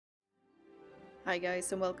Hi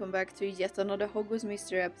guys, and welcome back to yet another Hogwarts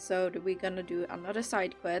mystery episode. We're gonna do another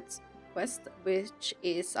side quest, which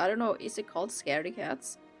is, I don't know, is it called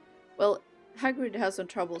Scaredy-Cats? Well, Hagrid has some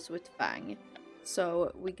troubles with Fang,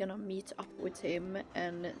 so we're gonna meet up with him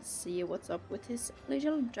and see what's up with his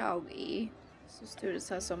little doggy. So students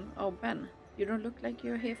has some... Oh, Ben, you don't look like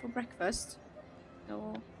you're here for breakfast.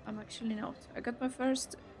 No, I'm actually not. I got my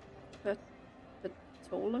first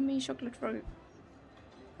Ptolemy chocolate frog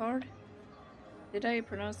card. Did I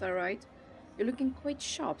pronounce that right? You're looking quite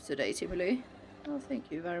sharp today, Timely. Oh,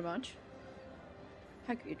 thank you very much.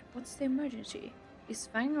 Hagrid, what's the emergency? Is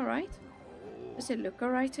Fang alright? Does he look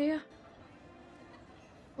alright here?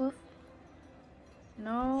 Woof.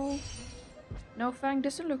 No. No, Fang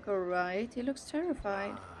doesn't look alright. He looks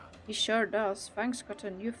terrified. He sure does. Fang's got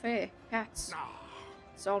a new fear. Cats.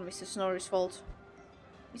 It's all Mrs. Norris's fault.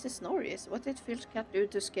 Mrs. Norris? What did Phil's cat do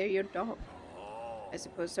to scare your dog? I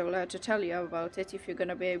suppose I will have to tell you about it if you're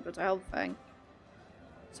gonna be able to help Fang.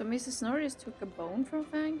 So Mrs. Norris took a bone from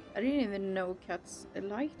Fang? I didn't even know cats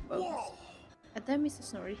liked bones. And then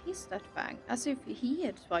Mrs. Norris hissed at Fang, as if he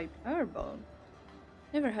had swiped her bone.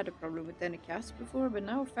 Never had a problem with any cats before, but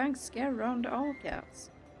now Fang's scared around all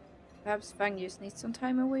cats. Perhaps Fang just needs some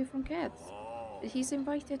time away from cats. But he's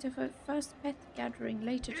invited to a first pet gathering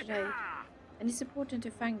later today. And it's important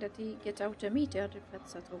to Fang that he get out and meet the other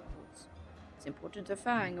pets at Hogwarts. It's important to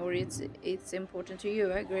Fang, or it's important to you,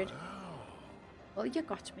 Hagrid. Well, you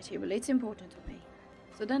got me, Tibble. It's important to me.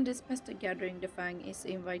 So then this pest gathering the Fang is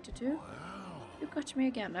invited to? You got me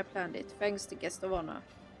again. I planned it. Fang's the guest of honor.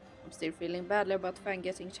 I'm still feeling badly about Fang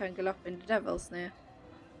getting tangled up in the devil's snare.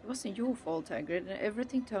 It wasn't your fault, Hagrid, and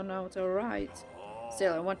everything turned out alright.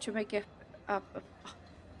 Still, I want to make it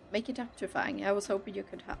up to Fang. I was hoping you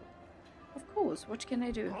could help. Of course. What can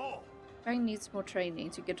I do? Fang needs more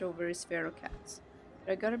training to get over his fear of cats.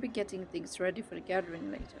 But I gotta be getting things ready for the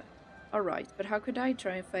gathering later. Alright, but how could I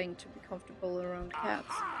train Fang to be comfortable around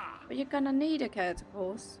cats? But you're gonna need a cat, of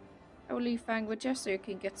course. I will leave Fang with Jess so you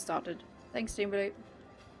can get started. Thanks, Timberlake.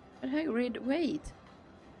 But Hagrid, wait.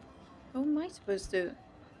 How am I supposed to...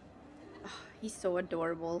 Oh, he's so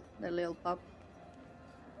adorable, the little pup.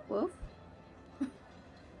 Woof.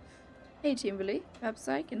 Hey, Timberlake, perhaps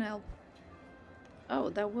I can help. Oh,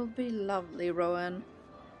 that will be lovely, Rowan.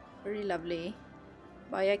 Very lovely.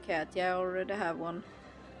 Buy a cat. Yeah, I already have one.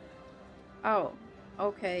 Oh,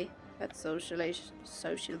 okay. Pet social.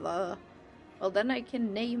 Well, then I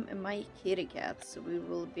can name my kitty cat, so we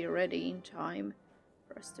will be ready in time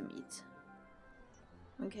for us to meet.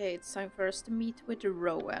 Okay, it's time for us to meet with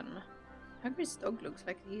Rowan. Hagrid's dog looks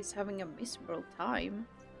like he's having a miserable time.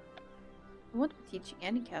 I won't be teaching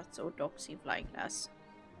any cats or dogs in flying class.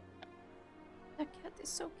 That cat is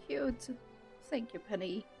so cute. Thank you,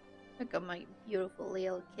 Penny. Look at my beautiful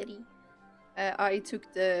little kitty. I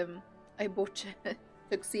bought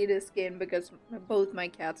tuxedo skin because both my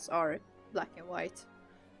cats are black and white.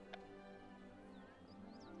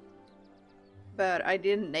 But I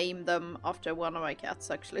didn't name them after one of my cats,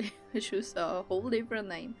 actually. I chose a whole different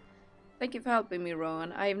name. Thank you for helping me,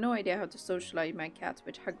 Rowan. I have no idea how to socialize my cat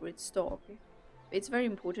with Hagrid's dog. It's very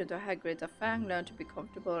important to Hagrid that Fang learn to be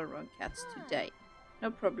comfortable around cats today.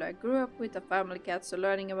 No problem, I grew up with a family cat, so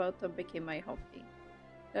learning about them became my hobby.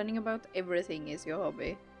 Learning about everything is your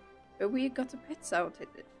hobby. But we got the pets out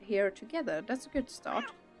here together, that's a good start.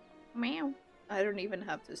 Meow. I don't even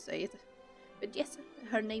have to say it. But yes,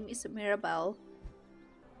 her name is Mirabelle.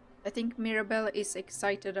 I think Mirabelle is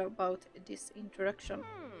excited about this introduction.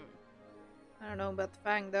 I don't know about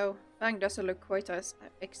Fang though. Fang doesn't look quite as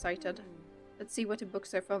excited. Let's see what the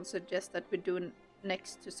books I found suggest that we do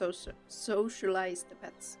next to socialize the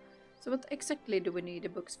pets. So what exactly do we need the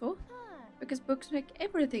books for? Because books make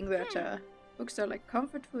everything better. Books are like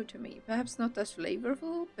comfort food to me. Perhaps not as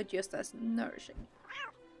flavorful, but just as nourishing.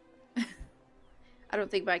 I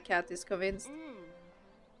don't think my cat is convinced.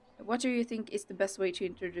 What do you think is the best way to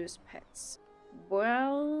introduce pets?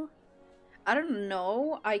 Well... I don't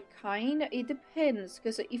know, it depends,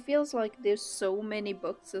 because it feels like there's so many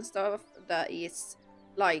books and stuff that is,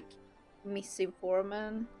 like,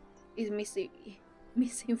 misinformation.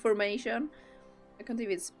 I can't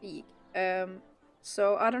even speak.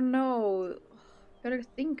 So I don't know, gotta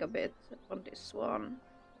think a bit on this one.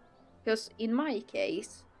 Because in my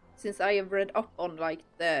case, since I have read up on, like,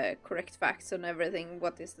 the correct facts and everything,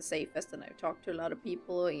 what is the safest, and I've talked to a lot of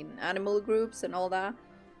people in animal groups and all that,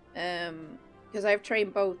 because I've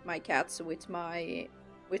trained both my cats with my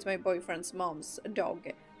boyfriend's mom's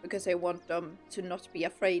dog, because I want them to not be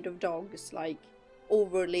afraid of dogs, like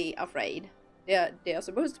overly afraid. They are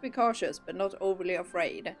supposed to be cautious, but not overly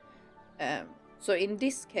afraid. So in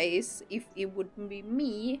this case, if it would be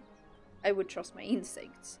me, I would trust my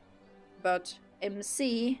instincts. But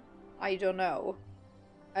MC, I don't know.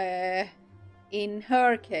 In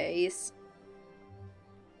her case,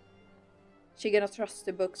 she gonna trust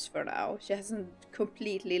the books for now. She hasn't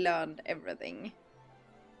completely learned everything.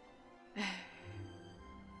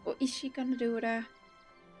 Or is she gonna do that?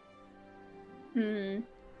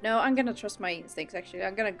 No, I'm gonna trust my instincts actually.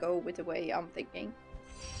 I'm gonna go with the way I'm thinking.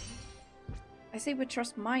 I say we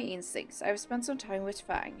trust my instincts. I've spent some time with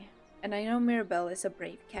Fang, and I know Mirabelle is a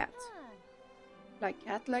brave cat. Like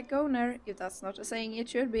cat, like owner, if that's not a saying it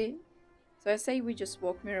should be. So I say we just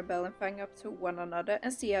walk Mirabelle and Fang up to one another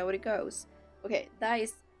and see how it goes. Okay, that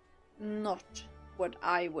is not what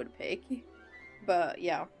I would pick. But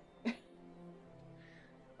yeah.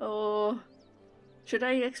 Oh, should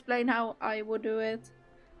I explain how I would do it?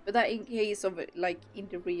 But that in case of like in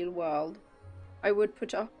the real world. I would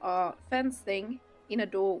put up a fence thing in a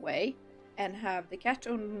doorway and have the cat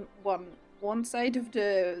on one side of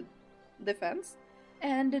the fence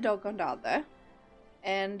and the dog on the other.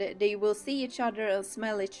 And they will see each other and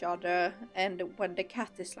smell each other, and when the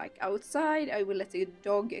cat is like outside, I will let the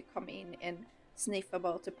dog come in and sniff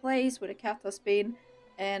about the place where the cat has been.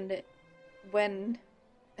 And when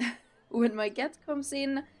when my cat comes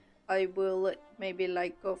in, I will maybe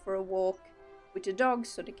like go for a walk with the dog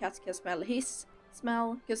so the cat can smell his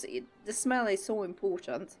smell, because the smell is so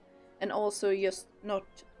important. And also just not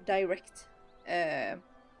direct,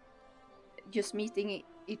 just meeting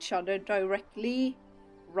each other directly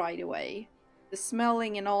right away. The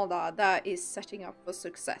smelling and all that is setting up for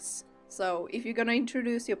success. So if you're gonna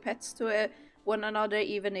introduce your pets to one another,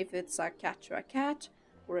 even if it's a cat to a cat,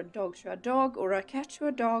 or a dog to a dog, or a cat to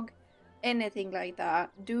a dog, anything like that,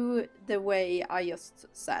 do the way I just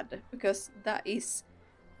said, because that is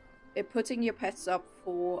putting your pets up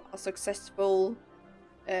for a successful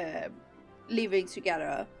living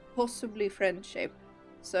together, possibly friendship.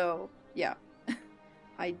 So yeah,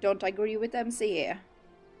 I don't agree with MC here.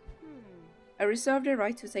 I reserve the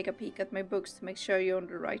right to take a peek at my books to make sure you're on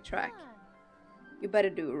the right track. You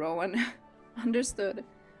better do, Rowan. Understood.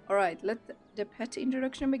 Alright, let the pet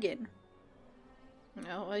introduction begin.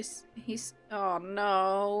 No, he's... Oh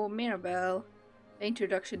no, Mirabelle. The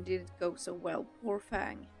introduction didn't go so well, poor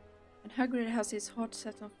Fang. And HAGRID has his heart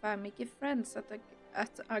set on Fang making friends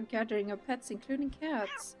at a gathering of pets, including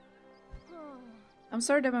cats. I'm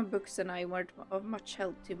sorry that my books and I weren't of much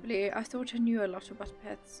help, Timberly. I thought I knew a lot about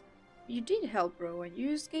pets. You did help, Rowan. You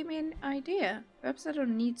just gave me an idea. Perhaps I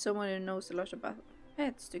don't need someone who knows a lot about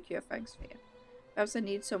pets to cure Fang's fear. Perhaps I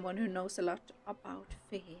need someone who knows a lot about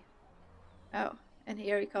fear. Oh, and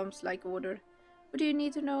here he comes like order. What do you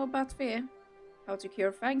need to know about fear? How to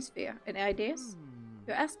cure Fang's fear? Any ideas?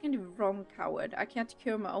 You're asking the wrong coward. I can't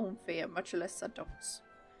cure my own fear, much less a dog's.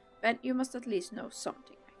 But you must at least know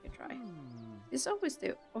something I can try. It's always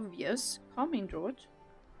the obvious calming draught.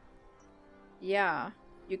 Yeah,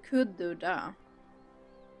 you could do that.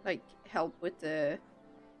 Like, help with the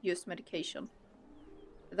used medication.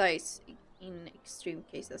 That is in extreme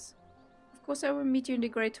cases. Of course I will meet you in the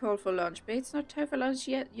Great Hall for lunch, but it's not time for lunch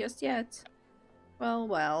yet, just yet. Well,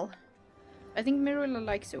 well. I think Mirilla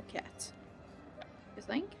likes your cat. You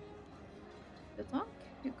think? You think?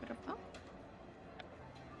 You could have thought?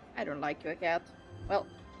 I don't like your cat. Well,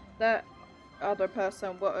 the other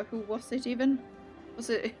person, who was it even? Was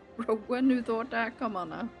it Rowan who thought that? Come on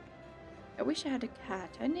now. I wish I had a cat.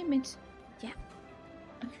 I name it Jeff.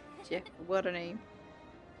 Jeff, what a name.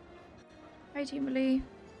 Hi, Timberly.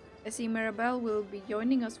 I see Mirabelle will be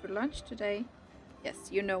joining us for lunch today. Yes,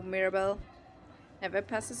 you know Mirabelle. Never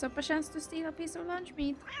passes up a chance to steal a piece of lunch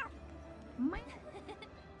meat.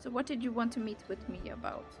 So what did you want to meet with me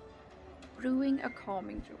about? Brewing a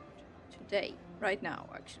calming draught. Today. Right now,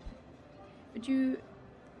 actually.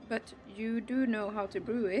 But you do know how to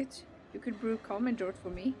brew it. You could brew calming draught for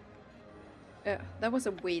me. That was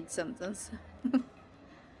a weird sentence.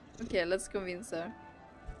 Okay, let's convince her.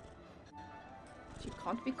 She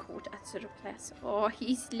can't be caught outside of class. Oh,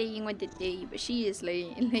 he's laying on the table. She is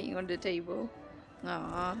laying on the table.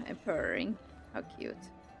 Ah, and purring. How cute.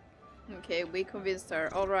 Okay, we convinced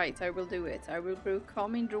her. Alright, I will do it. I will brew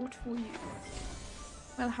calming draught for you.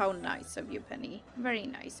 Well, how nice of you, Penny. Very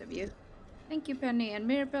nice of you. Thank you, Penny. And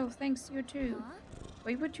Mirabelle, thanks you too.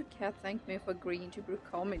 Why would your cat thank me for agreeing to brew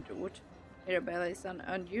calming draught? Mirabelle is an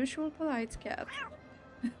unusual polite cat.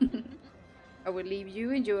 I will leave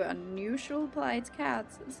you and your unusual polite cat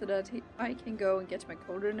so that I can go and get my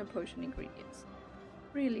cauldron and potion ingredients.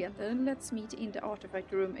 Brilliant, then let's meet in the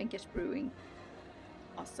artifact room and get brewing.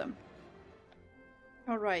 Awesome.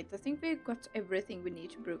 Alright, I think we've got everything we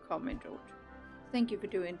need to brew calming draught. Thank you for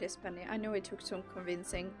doing this, Penny. I know it took some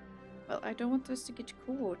convincing. Well, I don't want us to get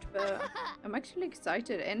caught, but I'm actually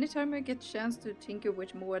excited. Anytime I get a chance to tinker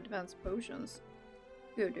with more advanced potions.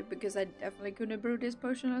 Good, because I definitely couldn't brew this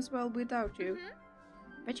potion as well without you.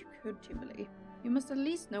 Bet you could, Timberly. You must at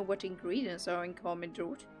least know what ingredients are in common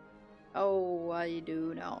draught. Oh, I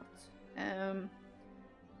do not.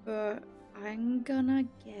 But I'm gonna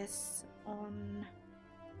guess on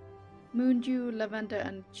moondew, lavender,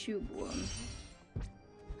 and tubeworm.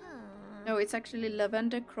 No, it's actually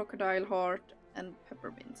lavender, crocodile heart, and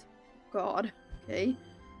peppermint. God, okay.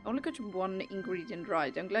 I only got one ingredient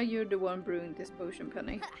right. I'm glad you're the one brewing this potion,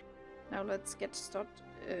 Penny. Now let's get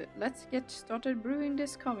started brewing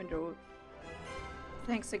this common draught.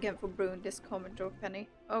 Thanks again for brewing this common draught, Penny.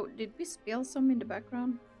 Oh, did we spill some in the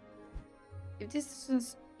background? If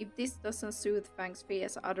this doesn't soothe Fang's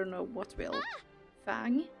fears, I don't know what will.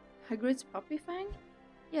 Fang? Hagrid's puppy Fang?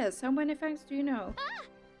 Yes, how many Fangs do you know?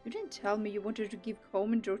 You didn't tell me you wanted to give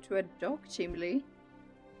common draught to a dog, Chimley.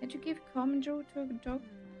 Can't you give common draught to a dog?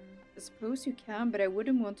 I suppose you can, but I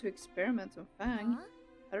wouldn't want to experiment on Fang.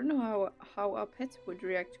 I don't know how our pets would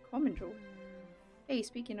react to common draught. Hey,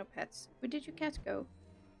 speaking of pets, where did your cat go?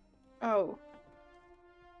 Oh.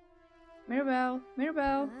 Mirabelle!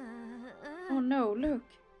 Mirabelle! Oh no, look!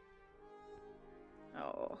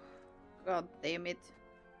 Oh, god damn it.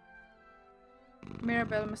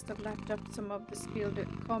 Mirabelle must have lapped up some of the spilled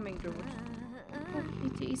calming draught. Oh,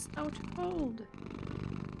 it is out cold.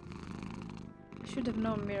 I should have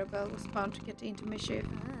known Mirabelle was bound to get into mischief.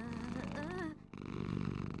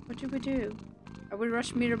 What do we do? I will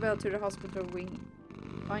rush Mirabelle to the hospital wing.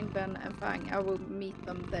 Find Ben and Fang. I will meet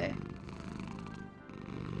them there.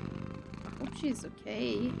 I hope she's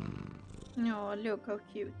okay. Oh, look how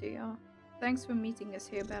cute they are. Thanks for meeting us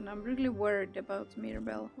here, Ben. I'm really worried about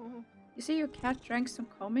Mirabelle. You say your cat drank some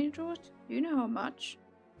calming draught? Do you know how much?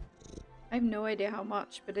 I have no idea how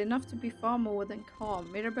much, but enough to be far more than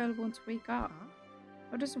calm. Mirabelle won't wake up.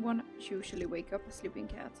 How does one usually wake up a sleeping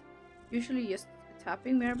cat? Usually just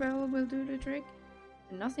tapping Mirabelle will do the trick.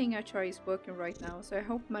 And nothing I try is working right now, so I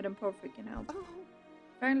hope Madame Pomfrey can help.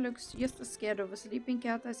 Fang looks just as scared of a sleeping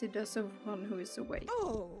cat as he does of one who is awake.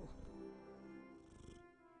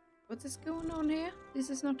 What is going on here? This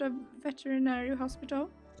is not a veterinary hospital.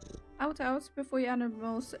 Out, before your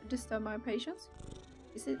animals disturb my patients.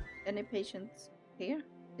 Is it any patients here?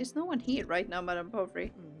 There's no one here right now, Madame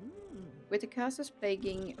Pomfrey. With the curses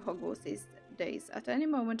plaguing Hogwarts these days, at any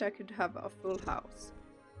moment I could have a full house.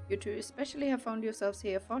 You two especially have found yourselves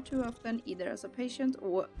here far too often, either as a patient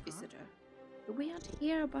or visitor. But we aren't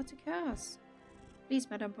here about the curse. Please,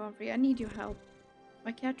 Madame Pomfrey, I need your help.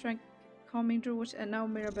 My cat drank calming draught and now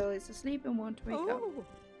Mirabelle is asleep and won't wake up.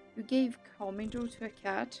 You gave calming draught to a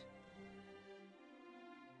cat?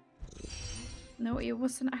 No, it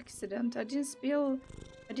was an accident. I didn't spill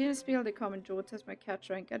the common draught as my cat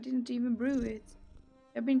drank. I didn't even brew it.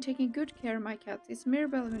 I've been taking good care of my cat. It's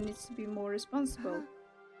Mirabelle who needs to be more responsible.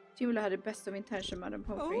 Timula had the best of intention, Madame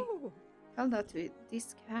Pomfrey. Tell that to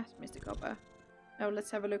this cat, Mr. Copper. Now let's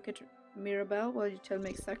have a look at Mirabelle while you tell me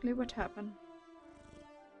exactly what happened.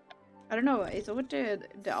 I don't know, I thought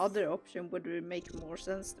the other option would make more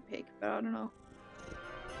sense to pick, but I don't know.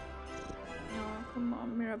 No, come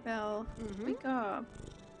on, Mirabelle. Wake up.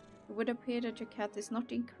 It would appear that your cat is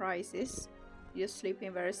not in crisis. You're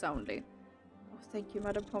sleeping very soundly. Oh, thank you,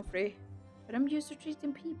 Madame Pomfrey. But I'm used to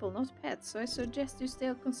treating people, not pets, so I suggest you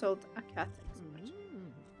still consult a cat expert.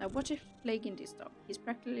 Now, what is plaguing this dog? He's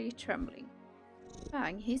practically trembling.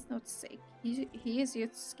 Fang, he's not sick. He is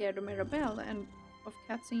just scared of Mirabelle and of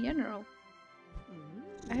cats in general.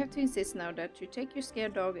 I have to insist now that you take your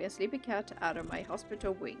scared dog and sleepy cat out of my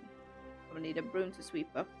hospital wing. I will need a broom to sweep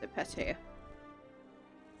up the pet hair.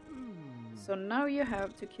 So now you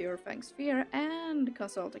have to cure Fang's fear and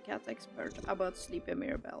consult a cat expert about sleepy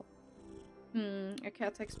Mirabelle. A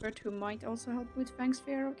cat expert who might also help with Fang's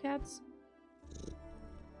fear of cats?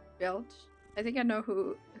 Well, I think I know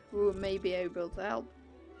who may be able to help.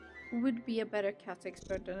 Who would be a better cat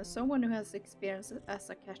expert than someone who has experience as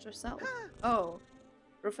a cat herself? Oh,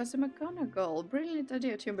 Professor McGonagall. Brilliant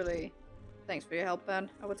idea, Timberly. Thanks for your help, Ben.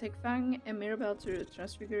 I will take Fang and Mirabelle to the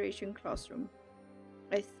Transfiguration classroom.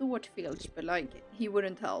 I thought Filch, but like, he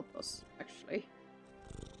wouldn't help us, actually.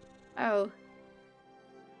 Oh.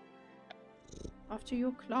 After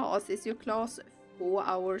your class, is your class 4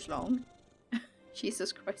 hours long?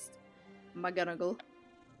 Jesus Christ. McGonagall.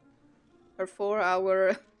 Her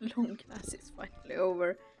 4-hour long class is finally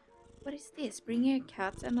over. What is this? Bringing a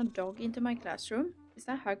cat and a dog into my classroom? Is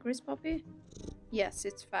that Hagrid's puppy? Yes,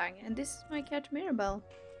 it's Fang, and this is my cat Mirabelle,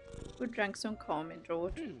 who drank some calming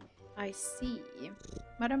draught. I see.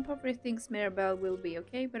 Madame Pomfrey thinks Mirabelle will be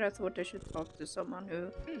okay, but I thought I should talk to someone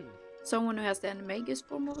who has the animagus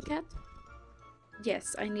form of a cat.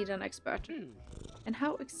 Yes, I need an expert. And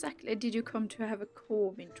how exactly did you come to have a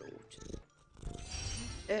combing draught?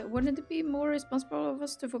 Wouldn't it be more responsible of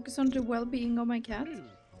us to focus on the well-being of my cat?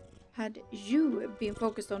 Had you been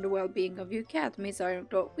focused on the well-being of your cat, Miss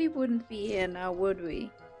Ironclaw, we wouldn't be here now, would we?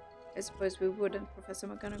 I suppose we wouldn't, Professor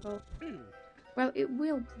McGonagall. Well, it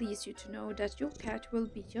will please you to know that your cat will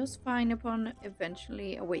be just fine upon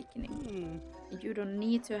eventually awakening. And you don't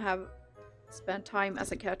need to have spent time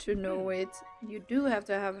as a cat to know it. You do have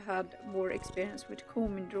to have had more experience with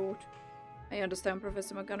combing draught. I understand,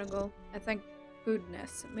 Professor McGonagall. And thank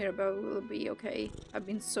goodness Mirabelle will be okay. I've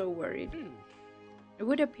been so worried. It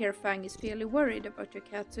would appear Fang is fairly worried about your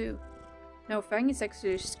cat too. No, Fang is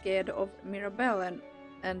actually scared of Mirabelle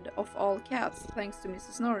and of all cats, thanks to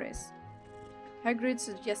Mrs. Norris. Hagrid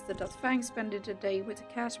suggested that Fang spend the day with a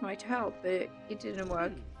cat might help, but it didn't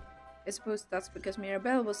work. I suppose that's because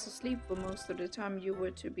Mirabelle was asleep for most of the time you were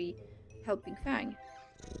to be helping Fang.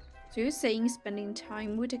 So you're saying spending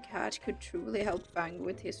time with a cat could truly help Fang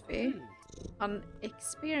with his fear? An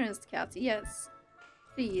experienced cat, yes.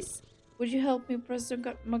 Please, would you help me, Professor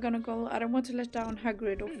McGonagall? I don't want to let down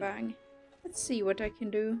Hagrid or Fang. Let's see what I can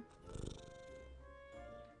do.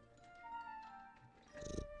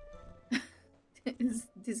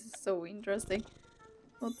 This is so interesting.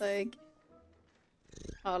 What the heck?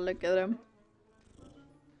 Oh, look at them.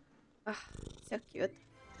 Ah, so cute.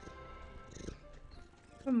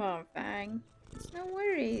 Come on, Fang. It's no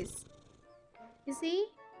worries. You see?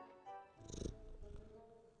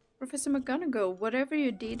 Professor McGonagall, whatever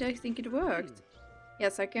you did, I think it worked.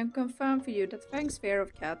 Yes, I can confirm for you that Fang's fear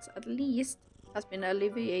of cats, at least, has been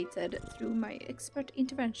alleviated through my expert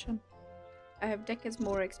intervention. I have decades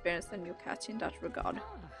more experience than your cat in that regard.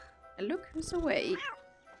 And look who's awake.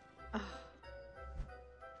 Oh.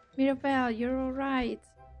 Mirabelle, you're alright.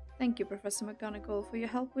 Thank you, Professor McGonagall, for your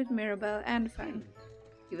help with Mirabelle and Fang.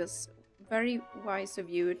 It was very wise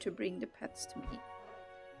of you to bring the pets to me.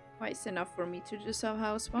 Wise enough for me to do some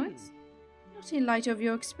housewives? Not in light of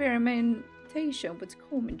your experimentation with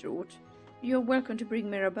combing draught. You're welcome to bring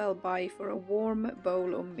Mirabelle by for a warm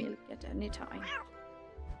bowl of milk at any time.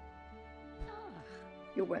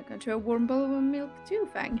 You're welcome to a warm bowl of milk too,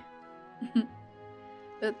 Fang.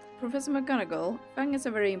 But Professor McGonagall, Fang is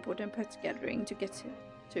a very important pet gathering to get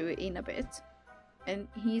to in a bit. And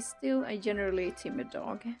he's still a generally timid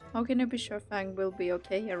dog. How can I be sure Fang will be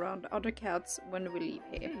okay around other cats when we leave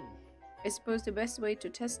here? I suppose the best way to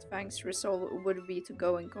test Fang's resolve would be to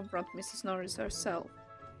go and confront Mrs. Norris herself.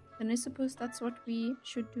 And I suppose that's what we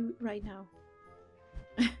should do right now.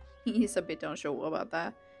 He's a bit unsure about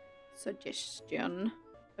that suggestion.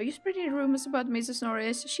 Are you spreading rumors about Mrs.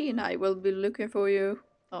 Norris? She and I will be looking for you.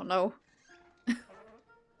 Oh no.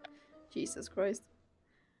 Jesus Christ.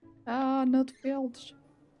 Ah, not Filch.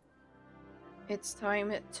 It's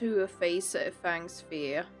time to face Fang's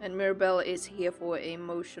fear, and Mirabelle is here for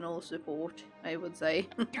emotional support, I would say.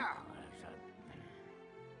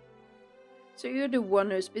 So you're the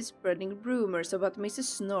one who's been spreading rumors about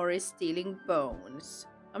Mrs. Norris stealing bones.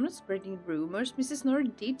 I'm not spreading rumors. Mrs. Norris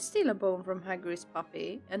did steal a bone from Hagrid's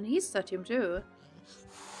puppy, and he sat him too.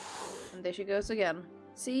 And there she goes again.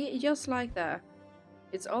 See, just like that.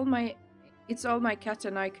 It's all my cat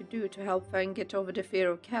and I could do to help Fang get over the fear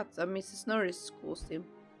of cats that Mrs. Norris caused him.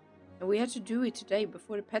 And we had to do it today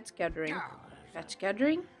before the pet gathering. Pet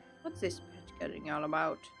gathering? What's this pet gathering all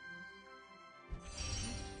about?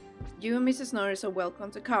 You and Mrs. Norris are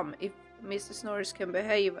welcome to come, if Mrs. Norris can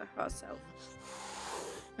behave herself.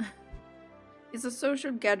 It's a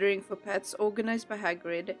social gathering for pets organized by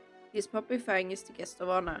Hagrid. His puppy Fang is the guest of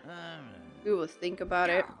honor. We will think about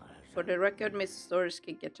it. For the record, Mrs. Norris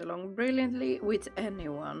can get along brilliantly with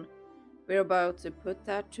anyone. We're about to put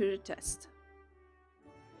that to the test.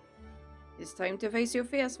 It's time to face your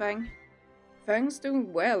fears, Fang. Fang's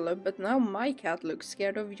doing well, but now my cat looks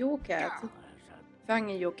scared of your cat. Fang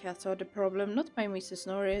and your cat are the problem, not my Mrs.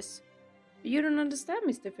 Norris. But you don't understand,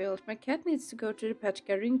 Mr. Filch. My cat needs to go to the pet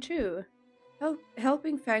gathering too.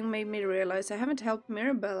 Helping Fang made me realize I haven't helped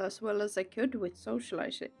Mirabelle as well as I could with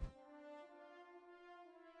socializing.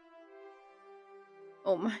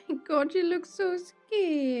 Oh my god, you look so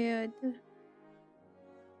scared.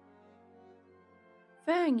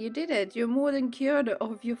 Fang, you did it. You're more than cured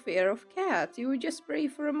of your fear of cats. You were just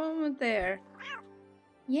brave for a moment there.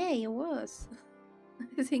 Yeah, it was.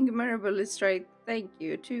 I think Mirabelle is right. Thank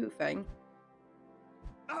you too, Fang.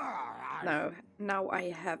 Now I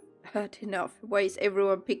have heard enough. Why is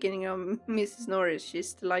everyone picking on Mrs. Norris?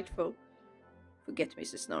 She's delightful. Forget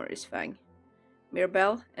Mrs. Norris, Fang.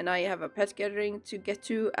 Mirabelle and I have a pet gathering to get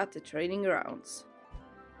to at the training grounds.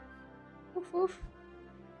 Woof woof.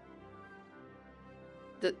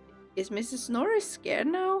 Is Mrs. Norris scared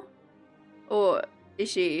now? Or is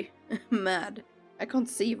she mad? I can't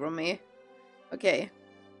see from here. Okay.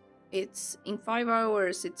 It's in 5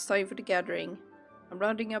 hours. It's time for the gathering. I'm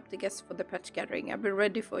rounding up the guests for the pet gathering. I'll be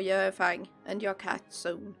ready for your Fang and your cat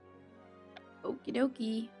soon. Okie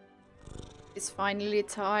dokie. It's finally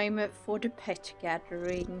time for the pet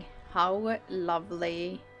gathering. How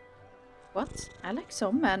lovely. What? I like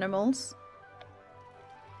some animals.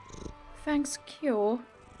 Fang's cure.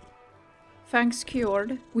 Fang's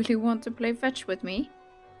cured. Will you want to play fetch with me?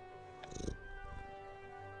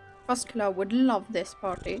 Foscula would love this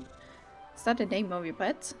party. Is that the name of your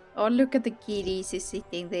pet? Oh, look at the kitties is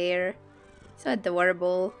sitting there. So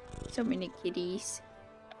adorable. So many kitties.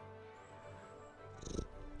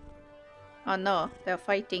 Oh no, they're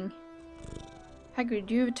fighting. Hagrid,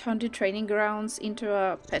 you've turned the training grounds into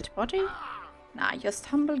a pet party? Nah, just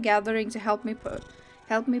humble gathering to help me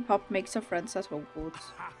Pop make some friends at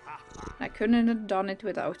Hogwarts. I couldn't have done it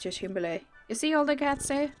without you, Timberlake. You see all the cats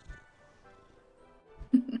say?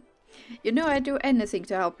 You know I'd do anything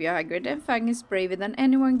to help you, Hagrid, and Fang is braver than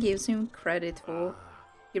anyone gives him credit for.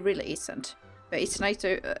 He really isn't. But it's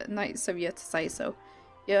nice of you to say so.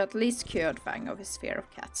 You at least cured Fang of his fear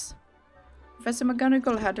of cats. Professor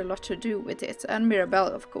McGonagall had a lot to do with it, and Mirabelle,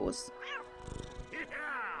 of course.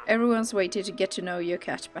 Everyone's waiting to get to know your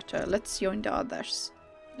cat better. Let's join the others.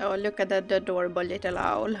 Oh, look at that adorable little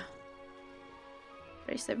owl.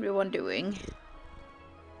 What is everyone doing?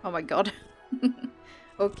 Oh my god.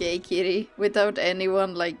 Okay, kitty. Without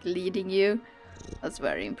anyone, like, leading you. That's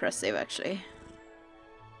very impressive, actually.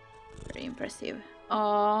 Very impressive.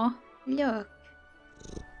 Aww, look.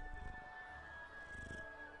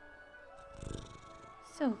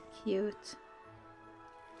 So cute.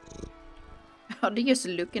 Are they just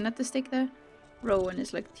looking at the stick there? Rowan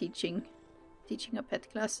is like teaching a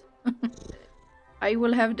pet class. I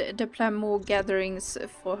will have the plan more gatherings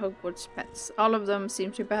for Hogwarts pets. All of them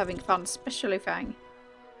seem to be having fun, especially Fang.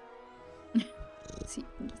 See,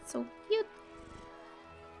 it's so cute.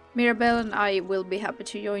 Mirabelle and I will be happy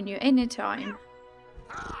to join you anytime.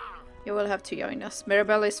 You will have to join us.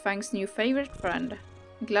 Mirabelle is Fang's new favorite friend.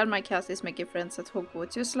 I'm glad my cat is making friends at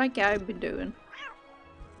Hogwarts, just like I've been doing.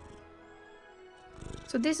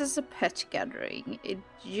 So this is a pet gathering. It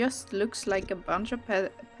just looks like a bunch of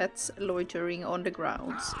pets loitering on the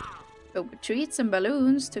grounds. But with treats and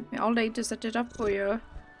balloons, took me all day to set it up for you.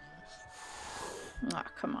 Ah,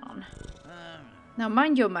 come on. Now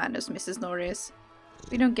mind your manners, Mrs. Norris.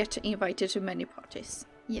 We don't get invited to many parties.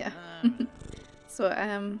 Yeah. So,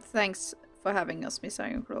 thanks for having us, Miss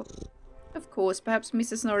Ironclaw. Of course, perhaps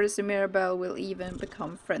Mrs. Norris and Mirabelle will even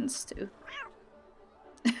become friends too.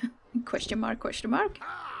 Question mark, question mark.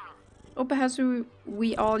 Or perhaps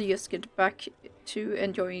we all just get back to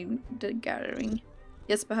enjoying the gathering.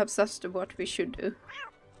 Yes, perhaps that's what we should do.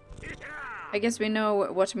 I guess we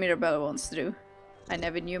know what Mirabelle wants to do. I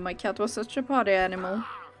never knew my cat was such a party animal.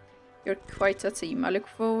 You're quite a team. I look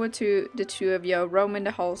forward to the two of you roaming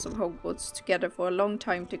the halls of Hogwarts together for a long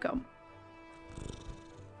time to come.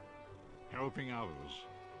 Helping others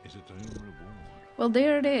is its own reward. Well,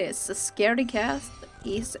 there it is. The Scaredy-Cats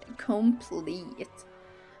is complete.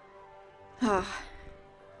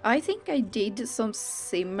 I think I did some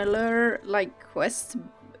similar like quests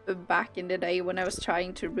back in the day when I was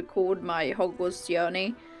trying to record my Hogwarts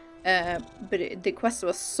journey. But the quest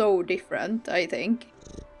was so different, I think.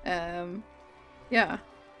 Yeah.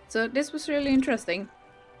 So this was really interesting.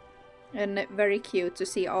 And very cute to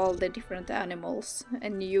see all the different animals.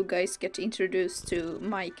 And you guys get introduced to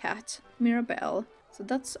my cat, Mirabelle. So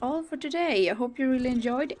that's all for today. I hope you really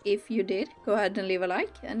enjoyed. If you did, go ahead and leave a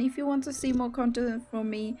like. And if you want to see more content from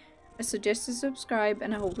me, I suggest you subscribe.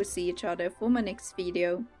 And I hope we see each other for my next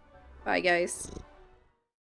video. Bye guys.